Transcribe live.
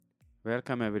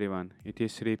Welcome everyone. It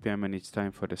is 3 p.m. and it's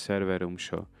time for the Server Room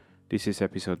Show. This is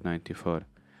episode 94.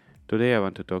 Today I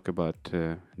want to talk about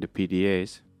the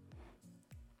PDAs,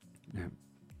 uh,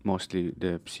 mostly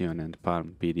the Psion and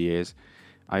Palm PDAs.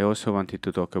 I also wanted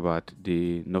to talk about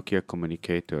the Nokia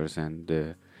communicators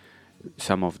and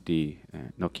some of the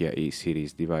Nokia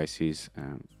E-series devices,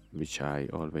 which I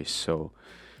always saw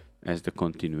as the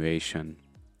continuation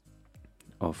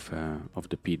of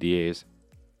the PDAs.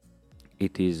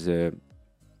 It is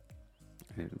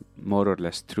more or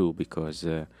less true because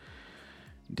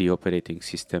the operating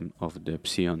system of the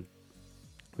Psion,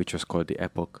 which was called the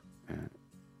Epoch,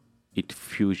 it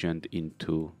fusioned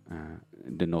into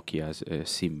the Nokia's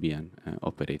Symbian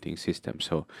operating system.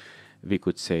 So we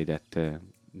could say that the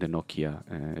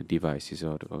Nokia devices,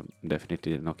 or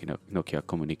definitely the Nokia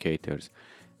communicators,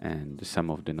 and some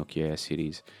of the Nokia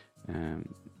series,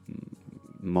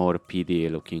 more PDA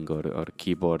looking or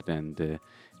keyboard and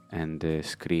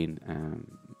screen,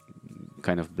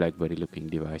 kind of BlackBerry looking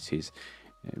devices,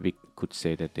 we could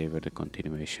say that they were the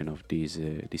continuation of these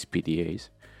PDAs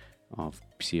of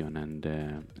Psion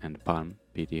and Palm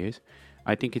PDAs.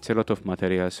 I think it's a lot of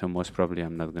material, so most probably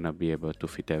I'm not gonna be able to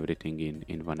fit everything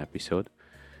in one episode.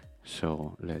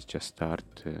 So let's just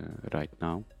start right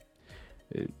now.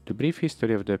 The brief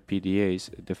history of the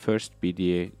PDAs. The first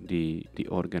PDA, the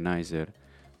organizer,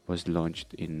 was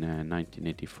launched in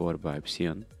 1984 by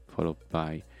Psion, followed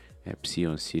by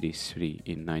Psion Series 3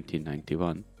 in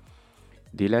 1991.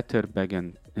 The latter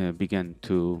began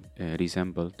to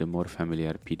resemble the more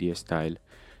familiar PDA style,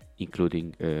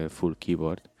 including a full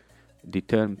keyboard. The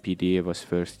term PDA was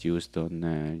first used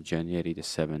on January the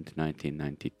 7th,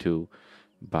 1992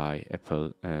 by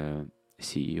Apple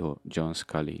CEO John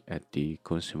Scully at the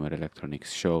Consumer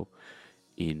Electronics Show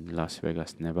in Las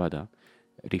Vegas, Nevada,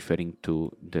 referring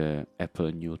to the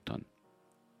Apple Newton.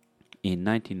 In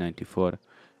 1994,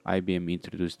 IBM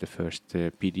introduced the first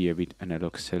PDA with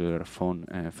analog cellular phone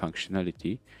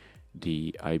functionality,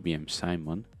 the IBM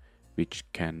Simon, which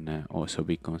can also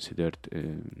be considered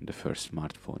the first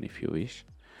smartphone if you wish.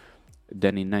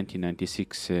 Then in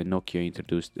 1996, Nokia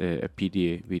introduced a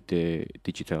PDA with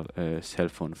digital cell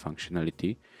phone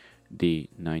functionality, the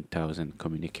 9000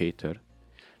 communicator.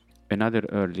 Another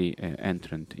early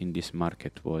entrant in this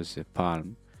market was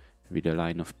Palm, with a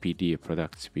line of PDA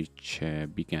products which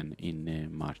began in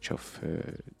March of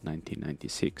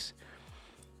 1996.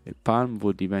 Palm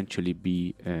would eventually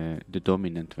be the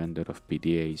dominant vendor of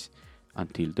PDAs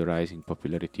until the rising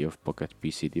popularity of Pocket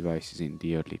PC devices in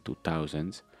the early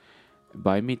 2000s.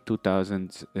 By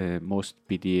mid-2000s, most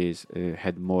PDAs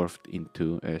had morphed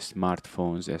into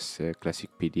smartphones, as classic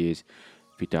PDAs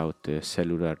without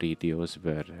cellular radios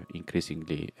were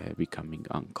increasingly becoming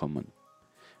uncommon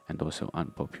and also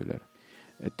unpopular.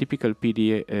 A typical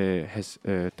PDA has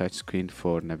a touchscreen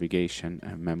for navigation,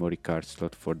 a memory card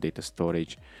slot for data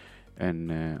storage,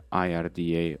 an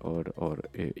IRDA or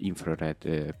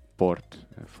infrared port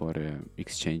for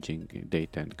exchanging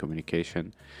data and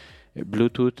communication,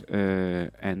 Bluetooth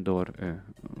and or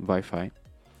Wi-Fi.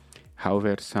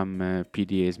 However, some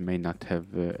PDAs may not have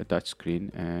a touchscreen,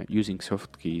 using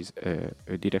soft keys,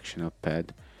 a directional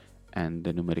pad, and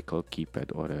a numerical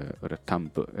keypad or a thumb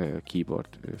keyboard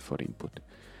for input.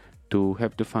 To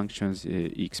have the functions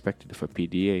expected of a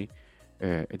PDA,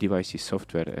 a device's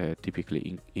software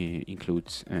typically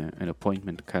includes an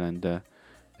appointment calendar,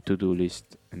 a to-do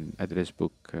list, an address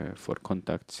book for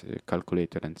contacts, a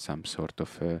calculator, and some sort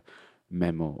of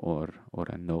memo or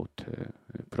a note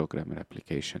programmer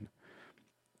application.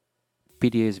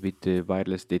 PDAs with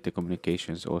wireless data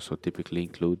communications also typically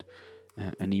include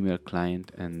an email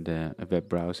client and a web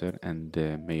browser, and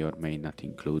may or may not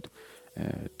include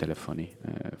telephony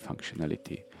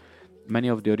functionality. Many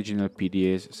of the original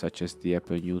PDAs, such as the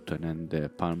Apple Newton and the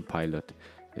Palm Pilot,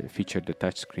 featured a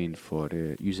touchscreen for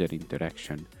user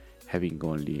interaction, having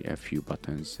only a few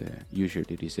buttons,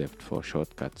 usually reserved for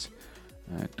shortcuts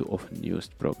to often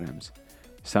used programs.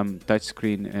 Some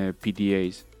touchscreen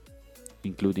PDAs,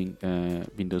 including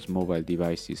Windows mobile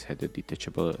devices, had a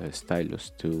detachable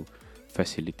stylus to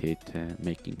facilitate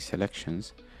making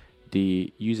selections.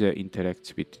 The user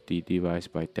interacts with the device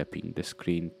by tapping the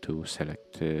screen to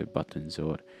select buttons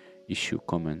or issue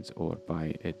comments, or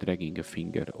by dragging a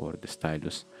finger or the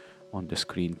stylus on the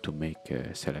screen to make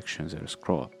selections or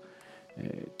scroll.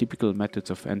 Typical methods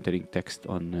of entering text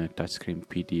on touchscreen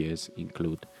PDAs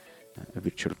include a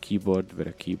virtual keyboard, where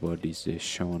a keyboard is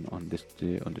shown on the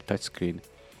touchscreen.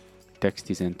 Text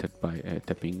is entered by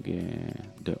tapping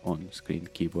the on-screen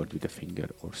keyboard with a finger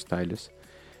or stylus.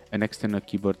 An external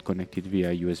keyboard connected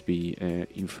via USB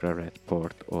infrared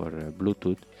port or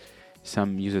Bluetooth.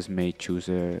 Some users may choose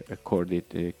a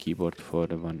corded keyboard for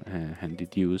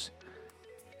one-handed use.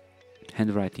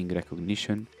 Handwriting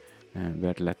recognition,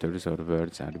 where letters or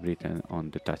words are written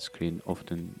on the touchscreen,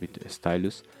 often with a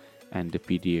stylus, and the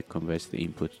PDA converts the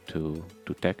input to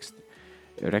text.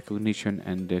 Recognition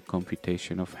and the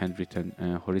computation of handwritten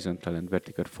horizontal and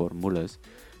vertical formulas,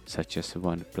 such as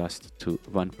 1 plus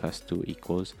 2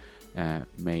 equals,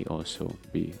 may also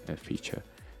be a feature.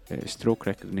 Stroke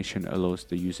recognition allows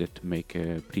the user to make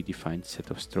a predefined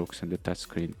set of strokes on the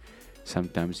touchscreen,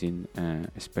 sometimes in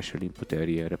a special input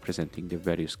area representing the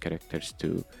various characters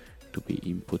to be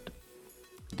input.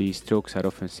 These strokes are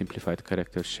often simplified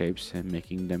character shapes,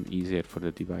 making them easier for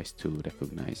the device to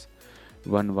recognize.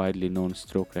 One widely known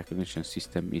stroke recognition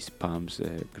system is Palm's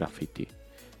Graffiti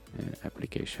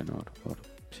application or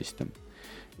system.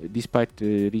 Despite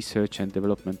research and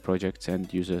development projects,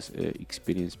 end users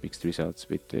experience mixed results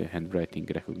with handwriting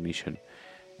recognition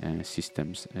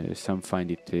systems. Some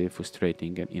find it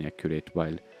frustrating and inaccurate,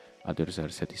 while others are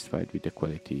satisfied with the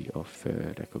quality of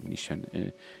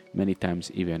recognition. Many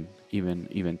times, even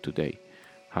today.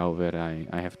 However,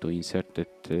 I have to insert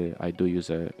that I do use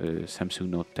a Samsung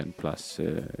Note 10 Plus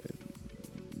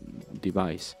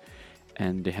device,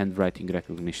 and the handwriting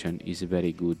recognition is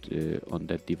very good on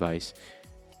that device,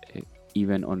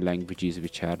 even on languages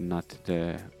which are not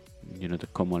the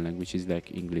common languages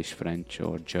like English, French,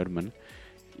 or German.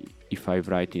 If I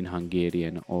write in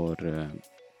Hungarian or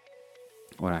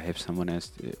I have someone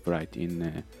else write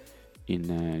in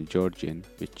Georgian,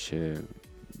 which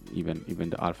even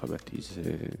the alphabet is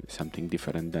something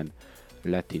different than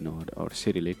Latin or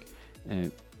Cyrillic,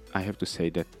 I have to say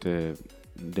that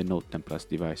the Note 10 Plus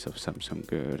device of Samsung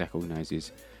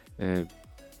recognizes,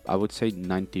 I would say,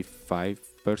 95%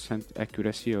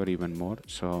 accuracy or even more.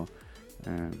 So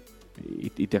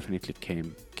it definitely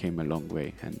came a long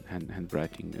way,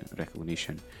 handwriting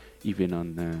recognition, even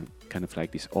on kind of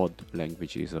like these odd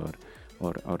languages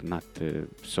or not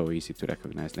so easy to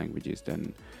recognize languages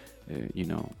than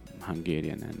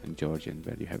Hungarian and Georgian,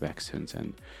 where you have accents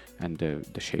and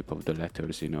the shape of the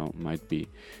letters might be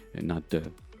not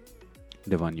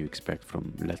the one you expect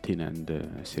from Latin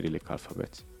and Cyrillic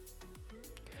alphabets.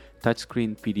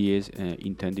 Touchscreen PDAs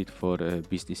intended for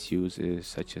business use,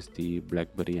 such as the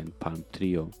BlackBerry and Palm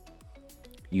Trio,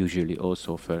 usually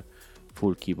also offer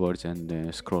full keyboards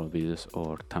and scroll wheels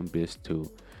or thumb wheels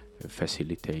to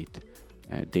facilitate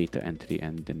data entry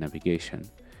and navigation.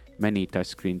 Many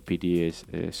touchscreen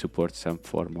PDAs support some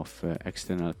form of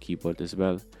external keyboard as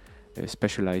well.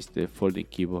 Specialized folding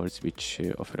keyboards, which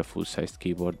offer a full-sized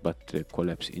keyboard but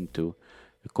collapse into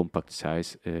a compact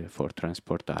size for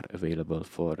transport, are available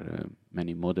for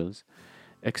many models.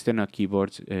 External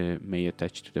keyboards may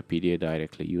attach to the PDA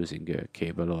directly using a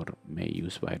cable, or may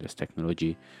use wireless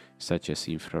technology such as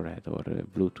infrared or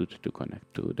Bluetooth to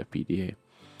connect to the PDA.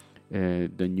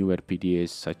 The newer PDAs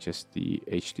such as the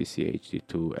HTC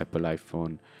HD2, Apple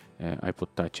iPhone, iPod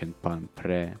Touch and Palm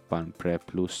Pre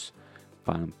Plus,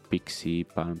 Palm Pixie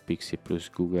Plus,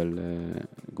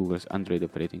 Google's Android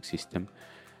operating system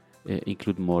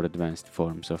include more advanced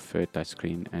forms of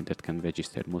touchscreen and that can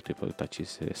register multiple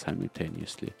touches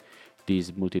simultaneously.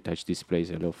 These multi-touch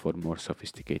displays allow for more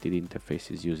sophisticated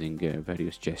interfaces using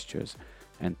various gestures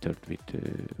entered with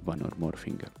one or more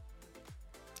fingers.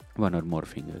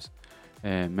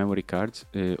 Memory cards,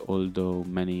 although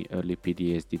many early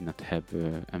PDAs did not have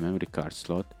a memory card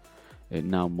slot,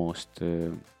 now most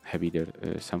have either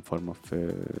some form of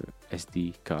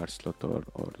SD card slot or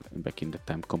back in the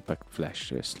time compact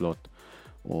flash slot,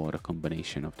 or a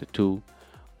combination of the two.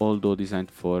 Although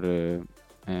designed for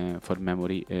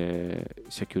memory,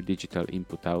 secure digital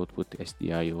input-output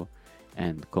SDIO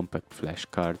and compact flash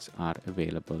cards are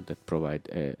available that provide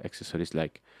accessories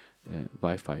like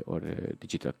Wi-Fi or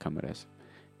digital cameras,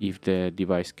 if the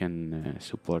device can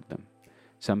support them.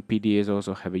 Some PDAs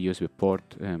also have a USB port,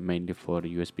 mainly for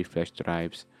USB flash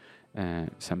drives.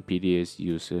 Some PDAs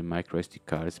use micro SD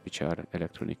cards, which are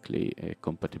electronically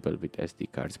compatible with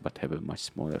SD cards but have a much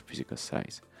smaller physical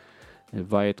size.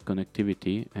 Wired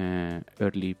connectivity,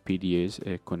 early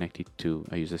PDAs connected to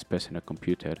a user's personal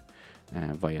computer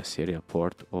via serial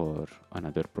port or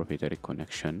another proprietary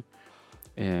connection.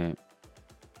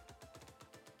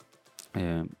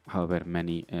 However,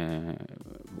 many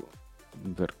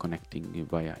were connecting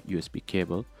via USB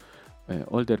cable.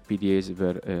 Older PDAs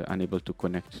were unable to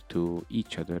connect to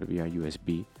each other via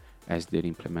USB, as their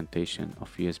implementation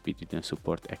of USB didn't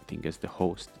support acting as the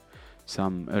host.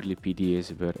 Some early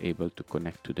PDAs were able to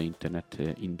connect to the internet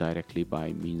indirectly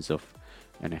by means of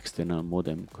an external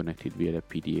modem connected via the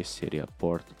PDA serial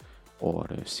port or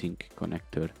a sync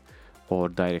connector. or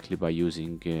directly by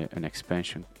using an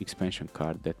expansion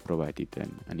card that provided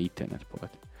an Ethernet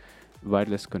port.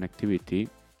 Wireless connectivity.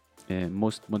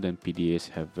 Most modern PDAs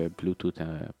have Bluetooth,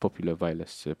 popular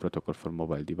wireless protocol for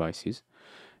mobile devices.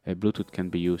 Bluetooth can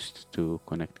be used to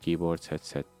connect keyboards,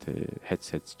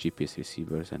 headsets, GPS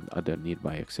receivers, and other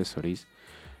nearby accessories.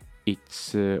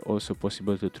 It's also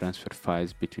possible to transfer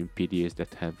files between PDAs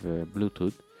that have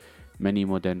Bluetooth. Many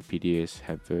modern PDAs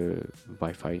have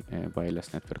Wi-Fi,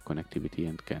 wireless network connectivity,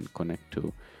 and can connect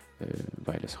to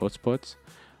wireless hotspots.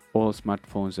 All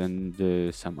smartphones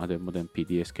and some other modern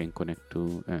PDAs can connect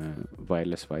to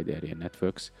wireless wide area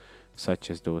networks,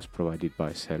 such as those provided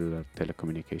by cellular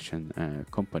telecommunication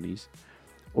companies.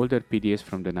 Older PDAs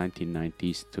from the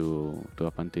 1990s to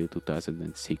up until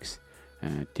 2006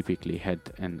 typically had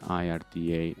an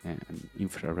IRDA and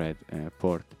infrared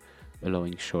port,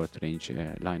 allowing short-range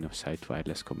line-of-sight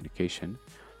wireless communication.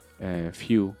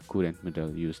 Few current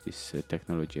models use this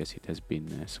technology, as it has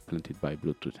been supplanted by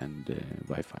Bluetooth and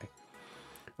Wi-Fi.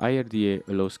 IRDA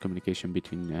allows communication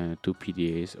between two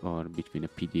PDAs or between a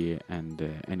PDA and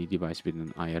any device with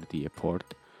an IRDA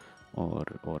port or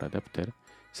adapter.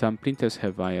 Some printers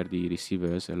have IRDA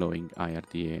receivers allowing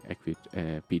IRDA-equipped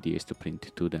PDAs to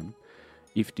print to them,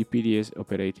 if the PDA's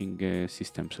operating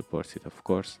system supports it, of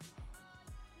course.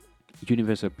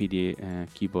 Universal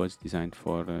PDA keyboards designed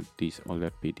for these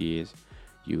older PDAs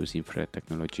use infrared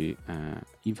technology.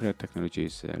 Infrared technology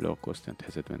is low cost and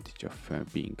has advantage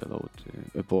of being allowed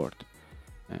aboard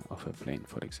of a plane,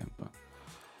 for example.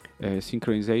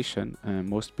 Synchronization.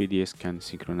 Most PDAs can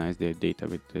synchronize their data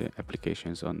with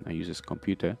applications on a user's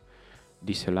computer.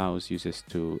 This allows users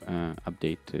to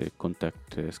update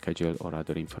contact schedule or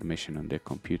other information on their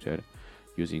computer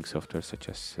using software such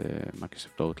as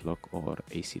Microsoft Outlook or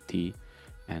ACT,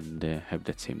 and have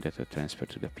that same data transfer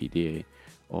to the PDA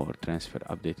or transfer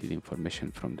updated information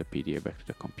from the PDA back to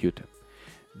the computer.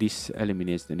 This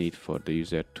eliminates the need for the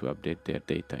user to update their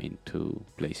data in two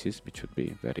places, which would be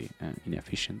very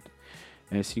inefficient.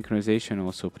 Synchronization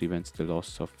also prevents the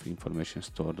loss of information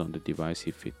stored on the device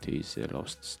if it is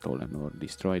lost, stolen, or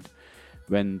destroyed.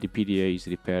 When the PDA is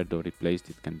repaired or replaced,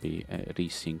 it can be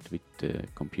resynced with the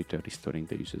computer, restoring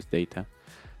the user's data.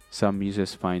 Some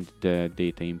users find the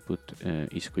data input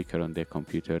is quicker on their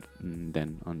computer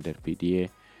than on their PDA,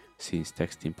 since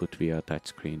text input via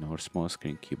touchscreen or small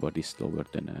screen keyboard is slower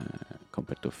than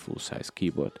compared to a full-size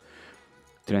keyboard.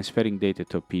 Transferring data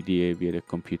to a PDA via the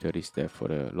computer is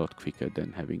therefore a lot quicker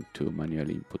than having to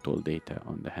manually input all data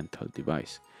on the handheld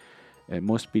device.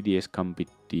 Most PDAs come with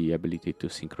the ability to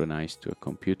synchronize to a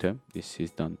computer. This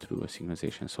is done through a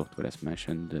synchronization software, as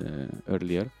mentioned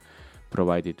earlier,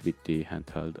 provided with the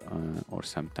handheld or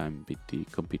sometimes with the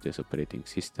computer's operating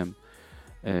system.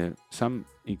 Some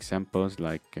examples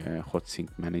like HotSync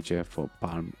Manager for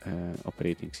Palm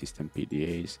operating system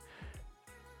PDAs,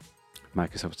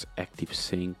 Microsoft's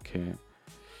ActiveSync,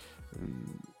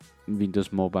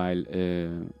 Windows Mobile,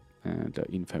 the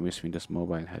infamous Windows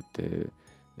Mobile had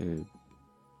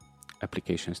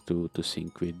applications to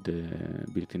sync with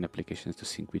built-in applications to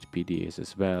sync with PDAs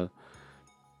as well.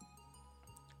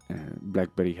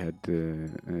 BlackBerry had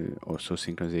also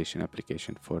synchronization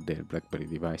application for their BlackBerry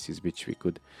devices, which we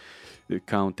could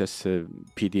count as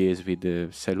PDAs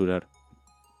with cellular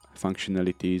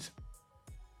functionalities,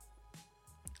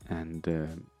 and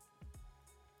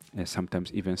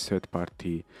sometimes even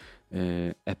third-party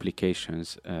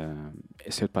applications,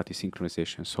 third-party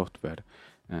synchronization software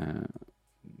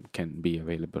can be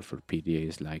available for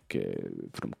PDAs, like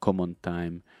from Common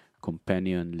Time,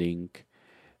 Companion Link,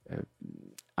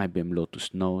 IBM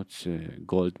Lotus Notes,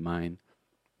 Goldmine.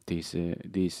 These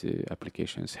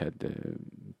applications had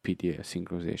PDA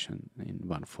synchronization in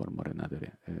one form or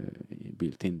another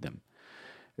built in them.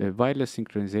 Wireless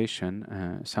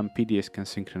synchronization. Some PDAs can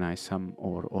synchronize some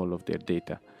or all of their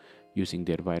data using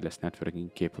their wireless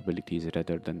networking capabilities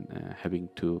rather than having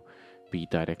to be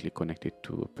directly connected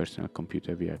to a personal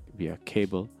computer via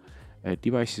cable.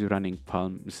 Devices running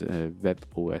Palm's Web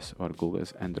OS or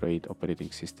Google's Android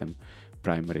operating system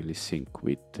primarily sync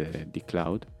with the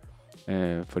cloud.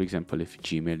 For example, if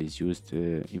Gmail is used,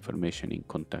 information in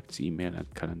contacts, email,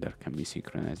 and calendar can be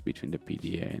synchronized between the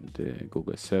PDA and the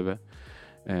Google server.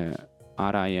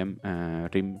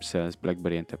 RIM sells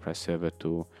BlackBerry Enterprise Server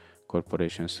to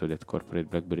corporations so that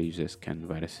corporate BlackBerry users can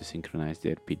wirelessly synchronize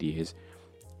their PDAs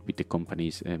with the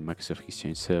company's Microsoft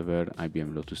Exchange server,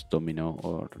 IBM Lotus Domino,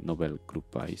 or Nobel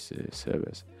Group I's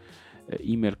servers.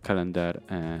 Email calendar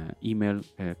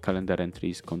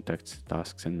entries, contacts,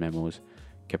 tasks, and memos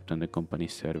kept on the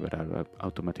company's server are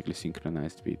automatically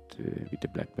synchronized with the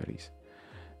BlackBerries.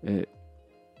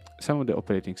 some of the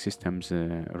operating systems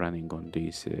running on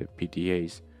these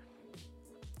PDAs.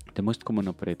 The most common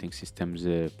operating systems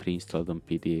pre-installed on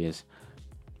PDAs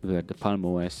were the Palm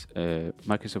OS,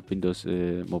 Microsoft Windows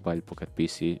Mobile Pocket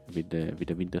PC with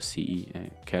the Windows CE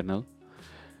kernel.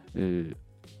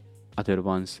 Other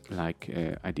ones, like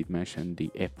I did mention,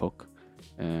 the Epoch,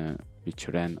 which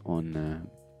ran on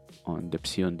the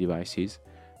Psion devices.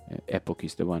 Epoch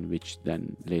is the one which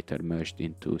then later merged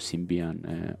into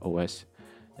Symbian OS,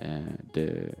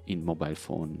 in mobile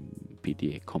phone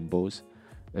PDA combos.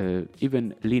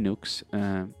 Even Linux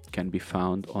can be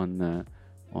found on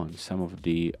some of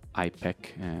the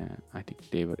iPAC. I think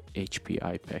they were HP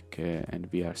iPAC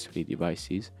and VR3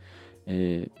 devices.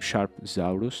 Sharp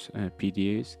Zaurus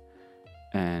PDAs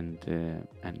and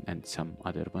some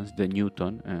other ones. The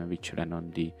Newton, which ran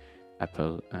on the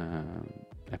Apple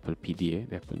PDA,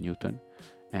 the Apple Newton,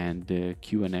 and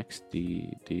QNX.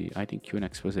 I think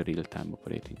QNX was a real-time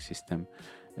operating system.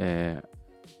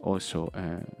 Also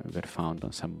were found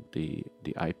on some of the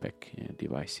iPAC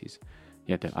devices.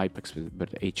 Yeah, the iPACs were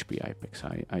the HP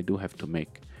iPACs. I do have to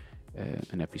make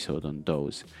an episode on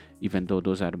those, even though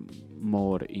those are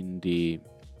more in the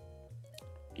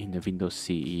Windows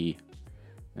CE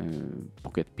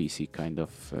Pocket PC kind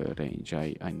of range.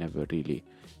 I never really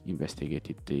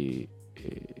investigated the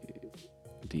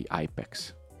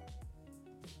iPACs.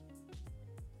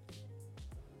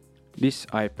 These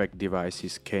iPAC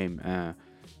devices came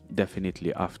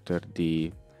definitely after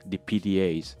the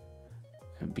PDAs,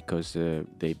 because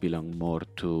they belong more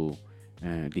to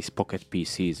these Pocket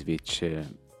PCs, which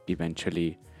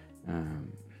eventually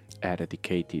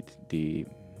eradicated the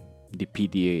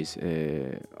PDAs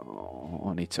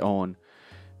on its own,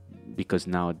 because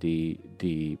now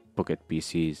the Pocket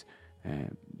PCs,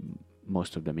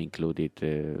 most of them included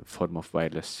a form of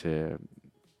wireless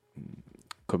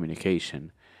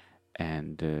communication,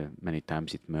 and many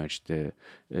times it merged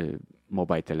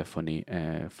mobile telephony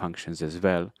functions as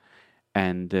well.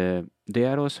 And they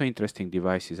are also interesting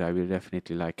devices. I will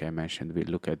definitely, like I mentioned, we'll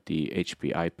look at the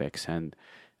HP iPACs,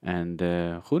 and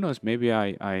who knows, maybe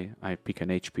I pick an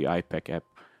HP iPAC app.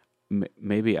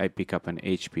 Maybe I pick up an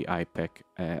HP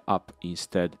iPAC app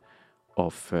instead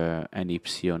of any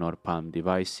Psion or Palm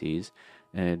devices.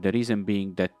 The reason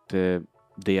being that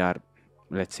they are,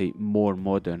 let's say, more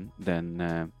modern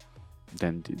than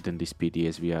these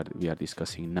PDAs we are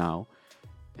discussing now,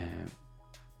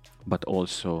 but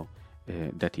also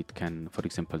that it can, for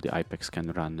example, the iPACs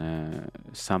can run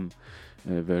some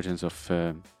versions of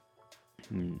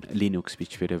Linux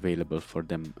which were available for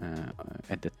them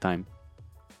at that time,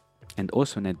 and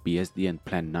also NetBSD and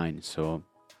Plan 9. So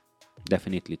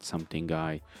definitely it's something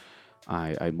I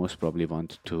most probably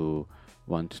want to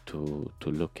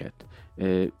look at.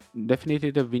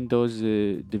 Definitely the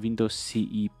Windows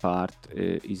CE part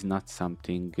is not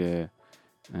something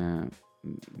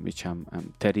which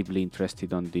I'm terribly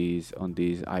interested on these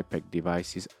iPAC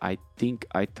devices. I think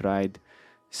I tried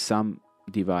some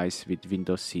device with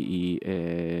Windows CE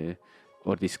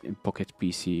or this Pocket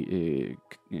PC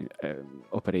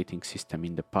operating system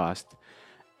in the past,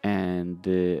 and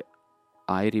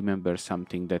I remember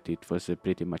something that it was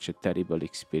pretty much a terrible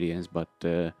experience. But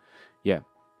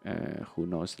who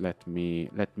knows? Let me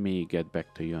get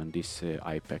back to you on this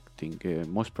iPAC thing.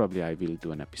 Most probably I will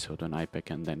do an episode on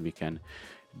iPAC, and then we can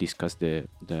discuss the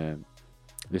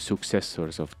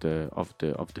successors of the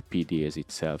PDAs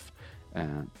itself.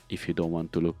 If you don't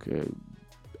want to look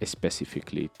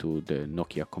specifically to the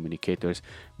Nokia communicators,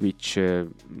 which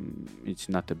it's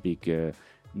not a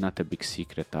big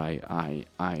secret. I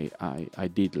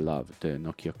did love the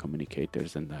Nokia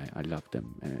communicators, and I love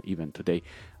them even today.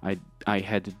 I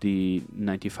had the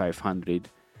 9500,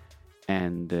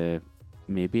 and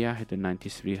maybe I had the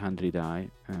 9300i.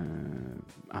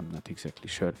 I'm not exactly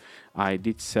sure. I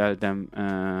did sell them.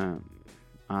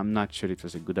 I'm not sure it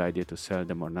was a good idea to sell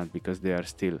them or not, because they are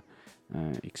still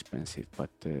expensive. But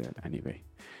anyway,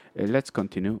 let's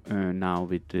continue now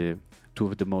with two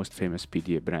of the most famous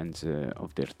PDA brands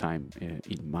of their time,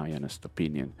 in my honest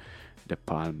opinion, the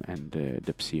Palm and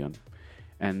the Psion.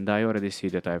 And I already see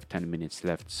that I have 10 minutes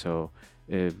left, so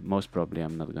most probably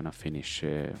I'm not gonna finish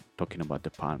talking about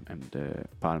the Palm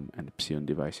and Psion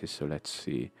devices. So let's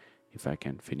see if I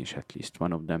can finish at least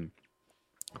one of them.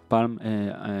 Palm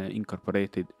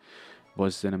Incorporated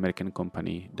was an American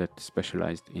company that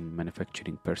specialized in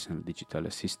manufacturing personal digital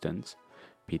assistants,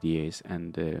 PDAs,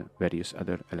 and various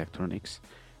other electronics.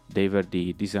 They were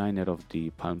the designer of the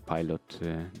Palm Pilot,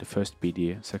 the first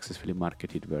PDA successfully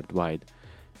marketed worldwide,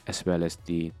 as well as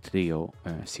the Trio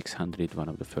 600, one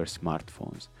of the first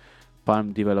smartphones.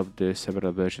 Palm developed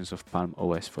several versions of Palm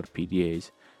OS for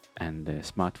PDAs, and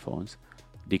smartphones.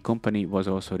 The company was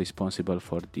also responsible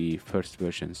for the first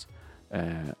versions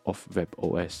of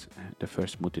WebOS, the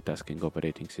first multitasking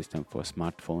operating system for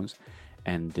smartphones,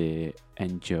 and the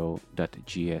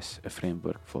Ngo.js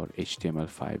framework for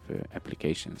HTML5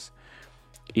 applications.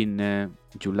 In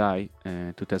July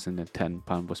 2010,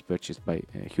 Palm was purchased by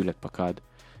Hewlett-Packard,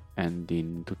 and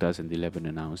in 2011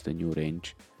 announced a new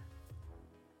range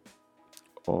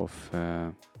of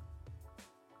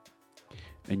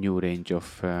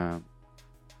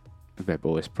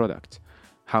WebOS products.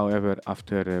 However,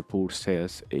 after poor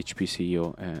sales, HP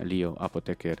CEO Leo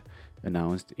Apotheker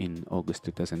announced in August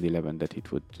 2011 that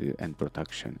it would end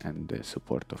production and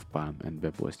support of Palm and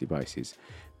WebOS devices,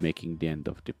 making the end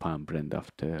of the Palm brand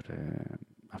after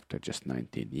just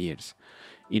 19 years.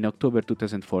 In October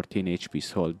 2014, HP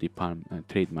sold the Palm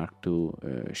trademark to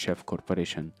Chef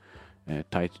Corporation,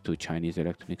 tied to Chinese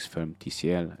electronics firm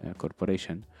TCL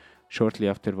Corporation. Shortly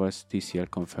afterwards,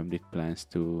 TCL confirmed its plans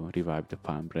to revive the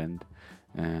Palm brand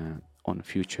on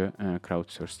future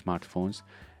crowdsourced smartphones.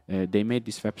 They made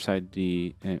this website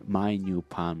the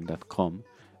mynewpalm.com.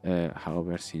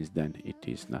 However, since then it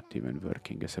is not even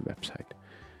working as a website.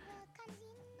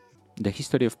 The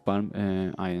history of Palm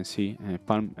Inc.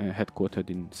 Palm, headquartered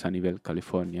in Sunnyvale,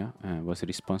 California, was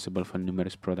responsible for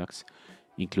numerous products,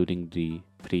 including the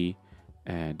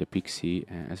the Pixie,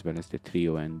 as well as the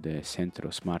Trio and the Centro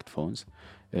smartphones.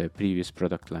 Previous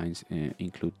product lines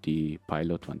include the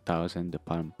Pilot 1000, the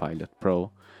Palm Pilot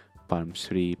Pro, Palm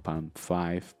 3, Palm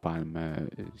 5, Palm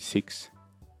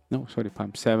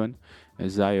 7,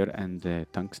 Zaire, and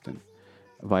Tungsten.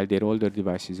 While their older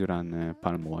devices run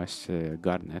Palm OS,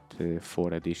 Garnet,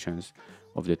 4 editions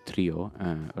of the Trio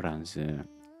runs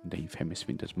the infamous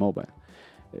Windows Mobile.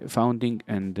 Founding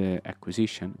and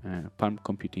acquisition. Palm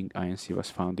Computing Inc. was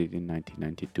founded in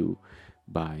 1992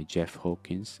 by Jeff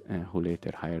Hawkins, who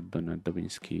later hired Donald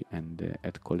Dobinsky and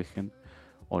Ed Collihan,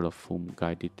 all of whom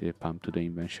guided Palm to the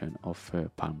invention of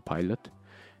Palm Pilot.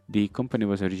 The company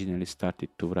was originally started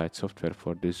to write software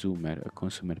for the Zoomer, a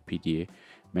consumer PDA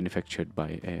manufactured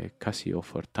by Casio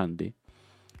for Tandy.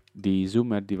 The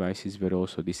Zoomer devices were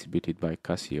also distributed by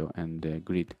Casio and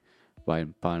Grid, while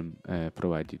Palm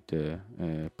provided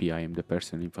PIM, the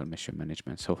personal information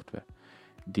management software.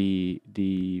 The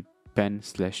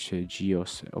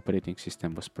Pen/GEOS operating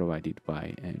system was provided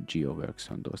by GeoWorks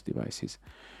on those devices.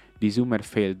 The Zoomer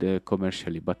failed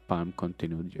commercially, but Palm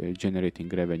continued generating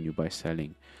revenue by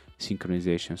selling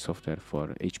synchronization software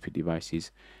for HP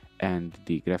devices and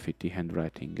the graffiti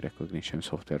handwriting recognition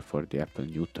software for the Apple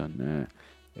Newton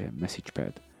message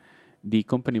pad. The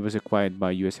company was acquired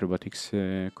by US Robotics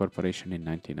Corporation in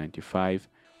 1995.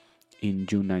 In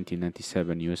June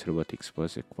 1997, US Robotics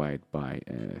was acquired by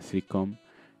 3Com,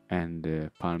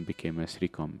 and Palm became a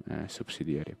 3Com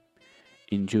subsidiary.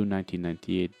 In June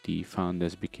 1998, the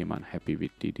founders became unhappy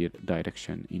with the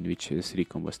direction in which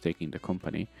 3Com was taking the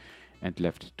company and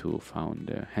left to found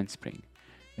Handspring.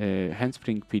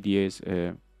 Handspring PDAs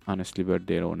honestly were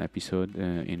their own episode,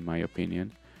 in my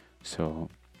opinion, so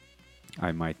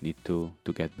I might need to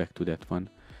get back to that one.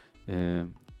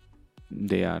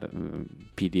 They are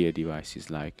PDA devices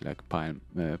like Palm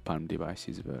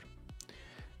devices were.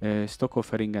 Stock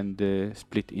offering and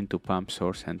split into Palm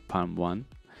Source and Palm One.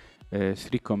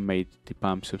 3Com made the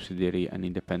Palm subsidiary an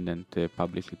independent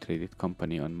publicly traded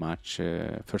company on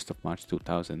 1st of March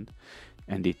 2000,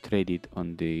 and it traded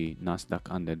on the Nasdaq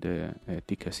under the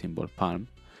ticker symbol Palm.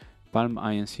 Palm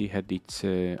Inc. had its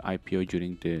IPO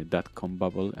during the dot-com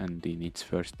bubble, and in its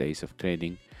first days of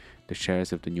trading, the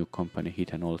shares of the new company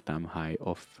hit an all-time high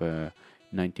of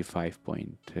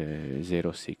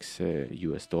 $95.06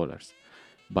 US.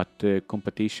 But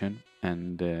competition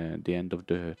and the end of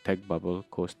the tech bubble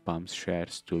caused Palm's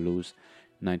shares to lose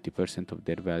 90% of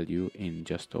their value in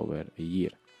just over a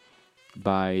year.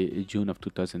 By June of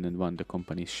 2001, the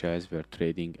company's shares were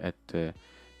trading at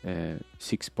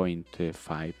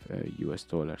 $6.5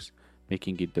 US,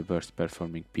 making it the worst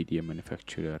performing PDA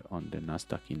manufacturer on the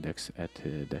Nasdaq index at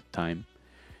that time.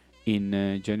 In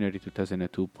January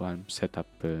 2002, Palm set up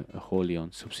a wholly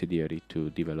owned subsidiary to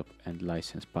develop and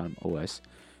license Palm OS,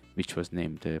 which was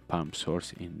named Palm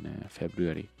Source in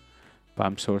February.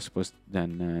 Palm Source was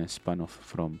then spun off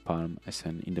from Palm as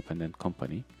an independent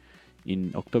company.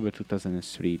 In October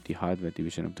 2003, the hardware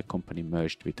division of the company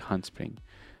merged with Handspring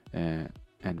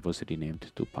and was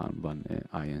renamed to Palm One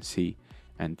Inc.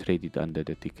 and traded under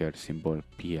the ticker symbol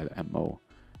PLMO.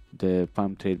 The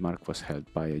Palm trademark was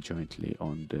held by a jointly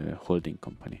owned holding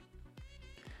company.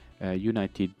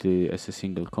 United as a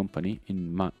single company,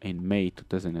 in May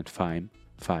 2005,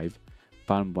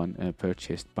 Palm One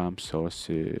purchased Palm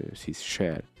Source's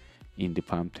share in the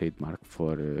Palm trademark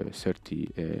for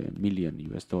 30 million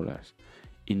US dollars.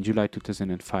 In July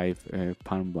 2005,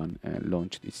 Palm One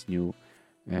launched its new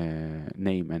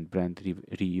name and brand,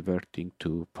 reverting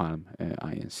to Palm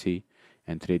Inc.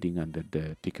 and trading under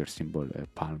the ticker symbol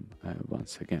Palm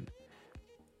once again.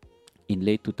 In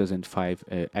late 2005,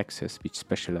 Access, which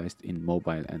specialized in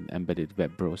mobile and embedded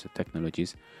web browser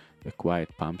technologies,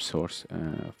 acquired Palm Source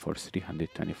for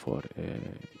 324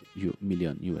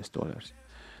 million US dollars.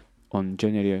 On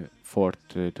January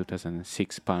 4th,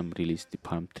 2006, Palm released the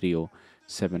Palm Trio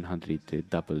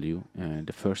 700W,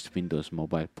 the first Windows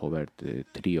mobile-powered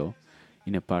Trio,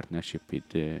 in a partnership with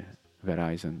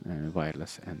Verizon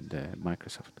Wireless and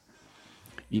Microsoft.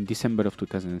 In December of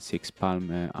 2006, Palm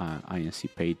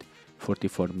Inc. paid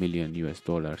 44 million US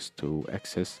dollars to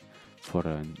Access for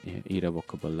an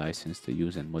irrevocable license to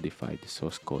use and modify the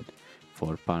source code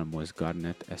for Palm OS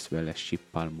Garnet, as well as ship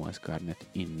Palm OS Garnet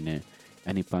in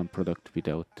any Palm product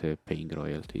without paying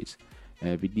royalties.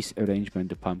 With this arrangement,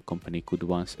 the Palm company could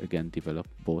once again develop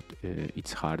both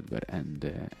its hardware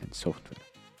and software.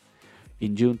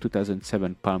 In June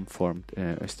 2007, Palm formed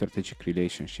a strategic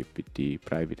relationship with the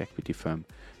private equity firm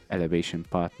Elevation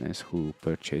Partners, who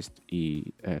purchased a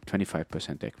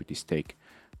 25% equity stake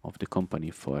of the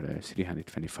company for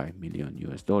 325 million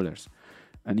US dollars,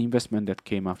 an investment that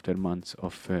came after months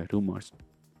of rumors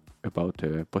about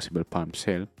a possible Palm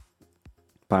sale.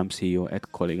 Palm CEO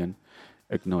Ed Colligan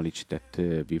acknowledged that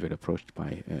we were approached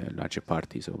by larger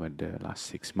parties over the last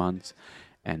 6 months,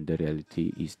 and the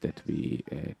reality is that we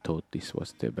thought this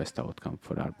was the best outcome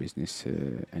for our business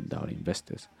and our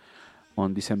investors.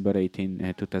 On December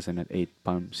 18, 2008,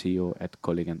 Palm CEO Ed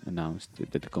Colligan announced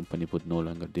that the company would no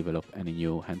longer develop any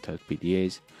new handheld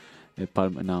PDAs.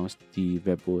 Palm announced the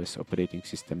WebOS operating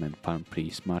system and Palm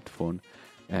Pre smartphone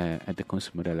at the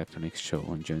Consumer Electronics Show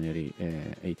on January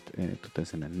 8,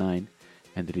 2009,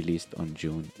 and released on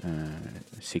June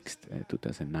 6,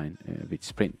 2009 with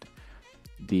Sprint.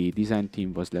 The design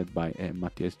team was led by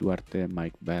Matthias Duarte,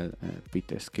 Mike Bell,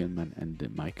 Peter Skillman,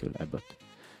 and Michael Abbott.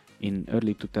 In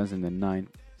early 2009,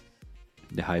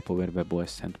 the high-power WebOS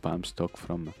sent Palm stock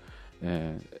from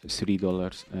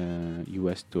 $3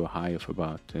 US to a high of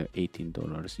about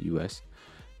 $18 US,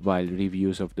 while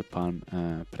reviews of the Palm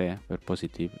Pre were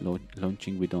positive,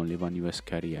 launching with only one US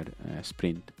carrier,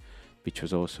 Sprint, which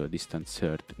was also a distant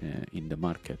third in the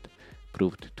market,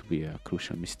 proved to be a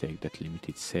crucial mistake that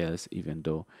limited sales, even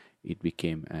though it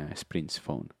became Sprint's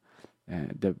phone.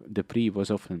 The Pre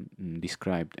was often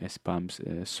described as Palm's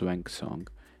swank song,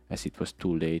 as it was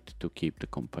too late to keep the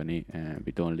company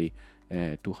with only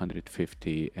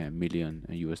 250 million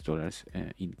US dollars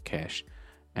in cash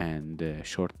and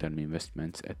short-term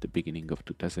investments at the beginning of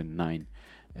 2009,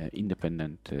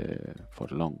 independent for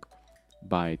long.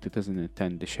 By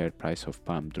 2010, the share price of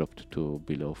Palm dropped to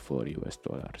below $4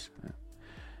 US.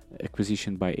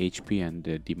 Acquisition by HP and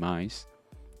demise.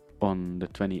 On the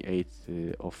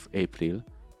 28th of April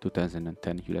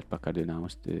 2010, Hewlett-Packard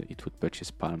announced it would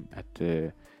purchase Palm at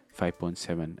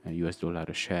 $5.7 US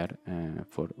a share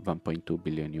for $1.2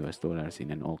 billion US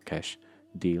in an all-cash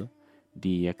deal.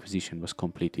 The acquisition was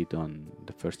completed on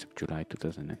the 1st of July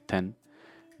 2010.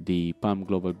 The Palm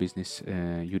Global Business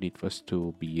Unit was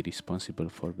to be responsible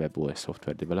for WebOS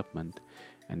software development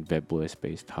and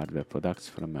WebOS-based hardware products,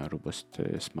 from a robust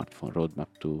smartphone roadmap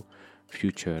to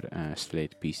future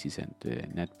slate PCs and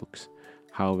netbooks.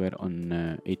 However,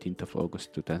 on 18th of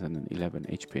August 2011,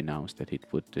 HP announced that it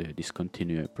would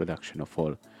discontinue production of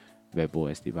all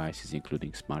WebOS devices,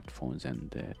 including smartphones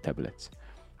and tablets.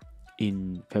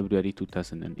 In February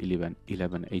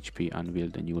 2011, HP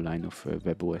unveiled a new line of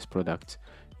WebOS products,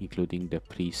 including the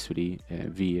Pre-3,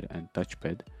 Veer, and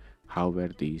Touchpad. However,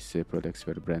 these products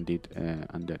were branded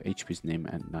under HP's name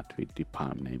and not with the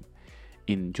Palm name.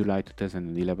 In July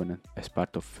 2011, as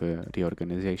part of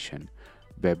reorganization,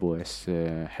 WebOS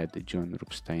head John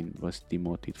Rupstein was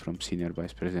demoted from Senior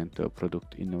Vice President to a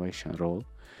Product Innovation role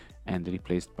and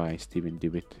replaced by Stephen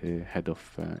Dewitt, head of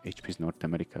HP's North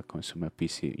America Consumer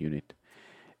PC unit.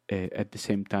 At the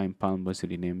same time, Palm was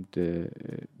renamed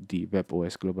the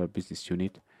WebOS Global Business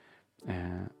Unit.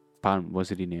 Palm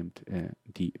was renamed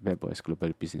the WebOS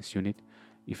Global Business Unit,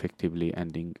 effectively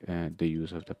ending the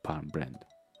use of the Palm brand.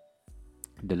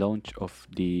 The launch of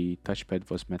the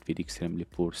touchpad was met with extremely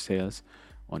poor sales.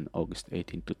 On August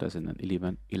 18,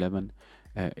 2011,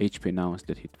 HP announced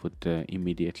that it would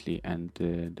immediately end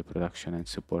the production and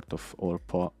support of all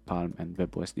Palm and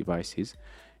WebOS devices,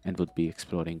 and would be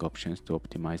exploring options to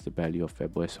optimize the value of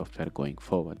WebOS software going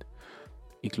forward,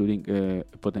 including a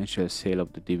potential sale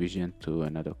of the division to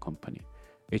another company.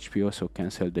 HP also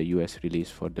cancelled the US release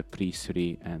for the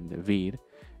Pre-3 and the Veer,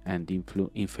 and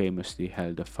infamously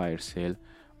held a fire sale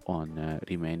on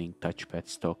remaining touchpad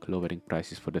stock, lowering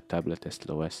prices for the tablet as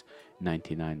low as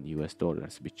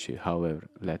 $99, which however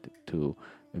led to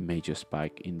a major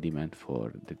spike in demand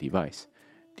for the device.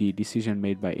 The decision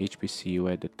made by HP CEO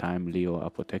at the time, Leo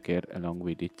Apotheker, along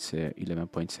with its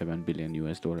 $11.7 billion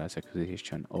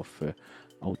acquisition of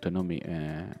Autonomy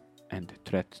and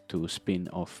threat to spin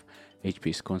off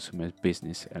HP's consumer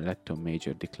business, led to a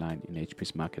major decline in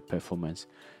HP's market performance,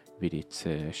 with its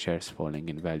shares falling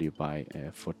in value by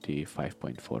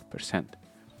 45.4%.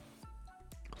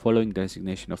 Following the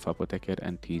resignation of Apotheker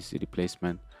and his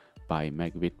replacement by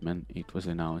Meg Whitman, it was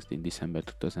announced in December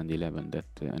 2011 that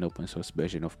an open source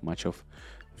version of much of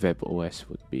WebOS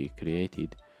would be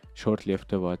created. Shortly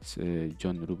afterwards,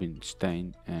 John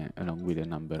Rubinstein, along with a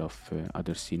number of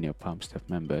other senior Palm staff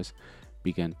members,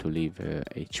 began to leave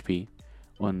HP.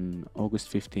 On August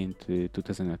 15,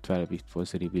 2012, it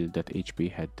was revealed that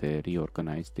HP had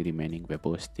reorganized the remaining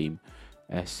WebOS team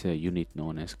as a unit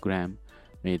known as Gram,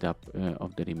 made up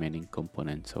of the remaining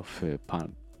components of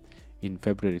Palm. In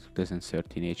February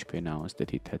 2013, HP announced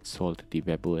that it had sold the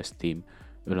WebOS team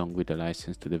along with a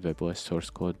license to the WebOS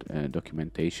source code,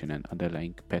 documentation and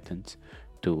underlying patents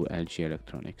to LG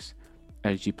Electronics.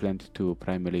 LG planned to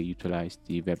primarily utilize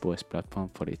the WebOS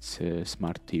platform for its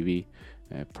smart TV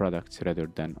products rather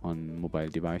than on mobile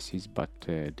devices, but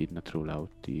did not rule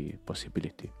out the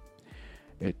possibility.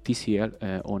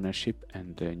 TCL ownership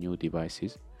and new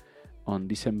devices. On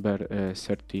December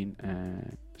 13th,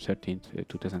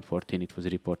 2014, it was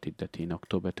reported that in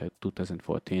October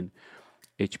 2014,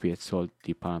 HP had sold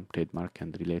the Palm trademark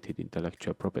and related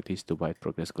intellectual properties to White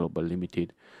Progress Global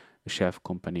Limited, a shelf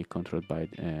company controlled by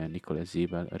Nicholas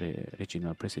Ziebel,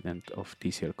 regional president of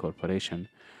TCL Corporation,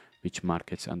 which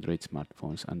markets Android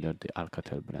smartphones under the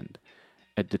Alcatel brand.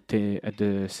 At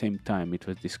the same time, it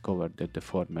was discovered that the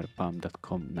former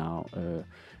Palm.com now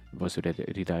was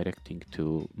redirecting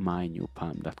to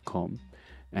mynewpalm.com,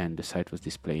 and the site was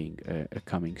displaying a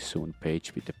coming soon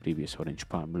page with the previous orange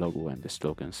Palm logo and the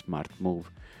slogan Smart Move,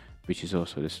 which is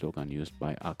also the slogan used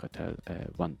by Alcatel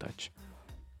One Touch.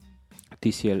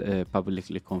 TCL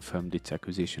publicly confirmed its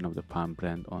acquisition of the Palm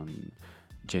brand on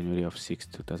January of 6,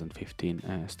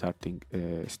 2015,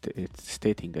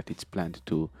 stating that it's planned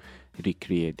to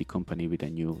recreate the company with a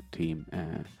new team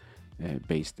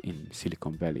based in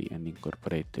Silicon Valley and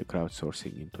incorporate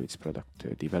crowdsourcing into its product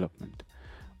development.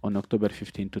 On October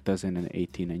 15,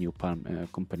 2018, a new Palm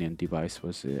company and device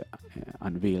was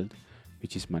unveiled,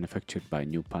 which is manufactured by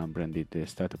New Palm branded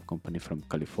startup company from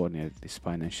California that is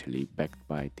financially backed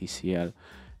by TCL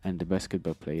and the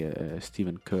basketball player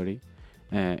Stephen Curry.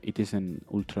 It is an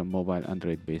ultra-mobile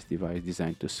Android-based device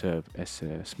designed to serve as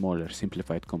a smaller,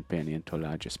 simplified companion to a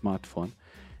larger smartphone.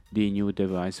 The new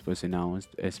device was announced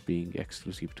as being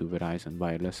exclusive to Verizon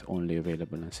Wireless, only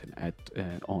available as an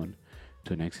add-on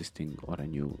to an existing or a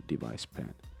new device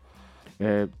plan.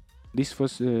 This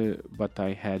was what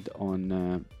I had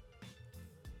on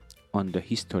the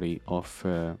history of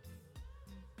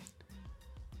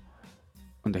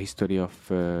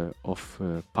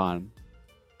Palm,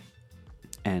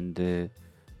 and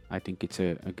I think it's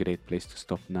a great place to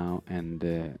stop now. And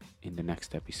in the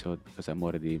next episode, because I'm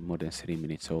already more than 3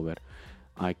 minutes over,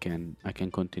 I can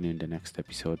continue in the next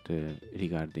episode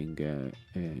regarding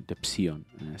the Psion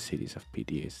series of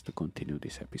PDAs to continue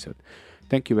this episode.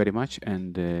 Thank you very much,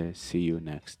 and see you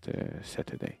next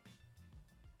Saturday.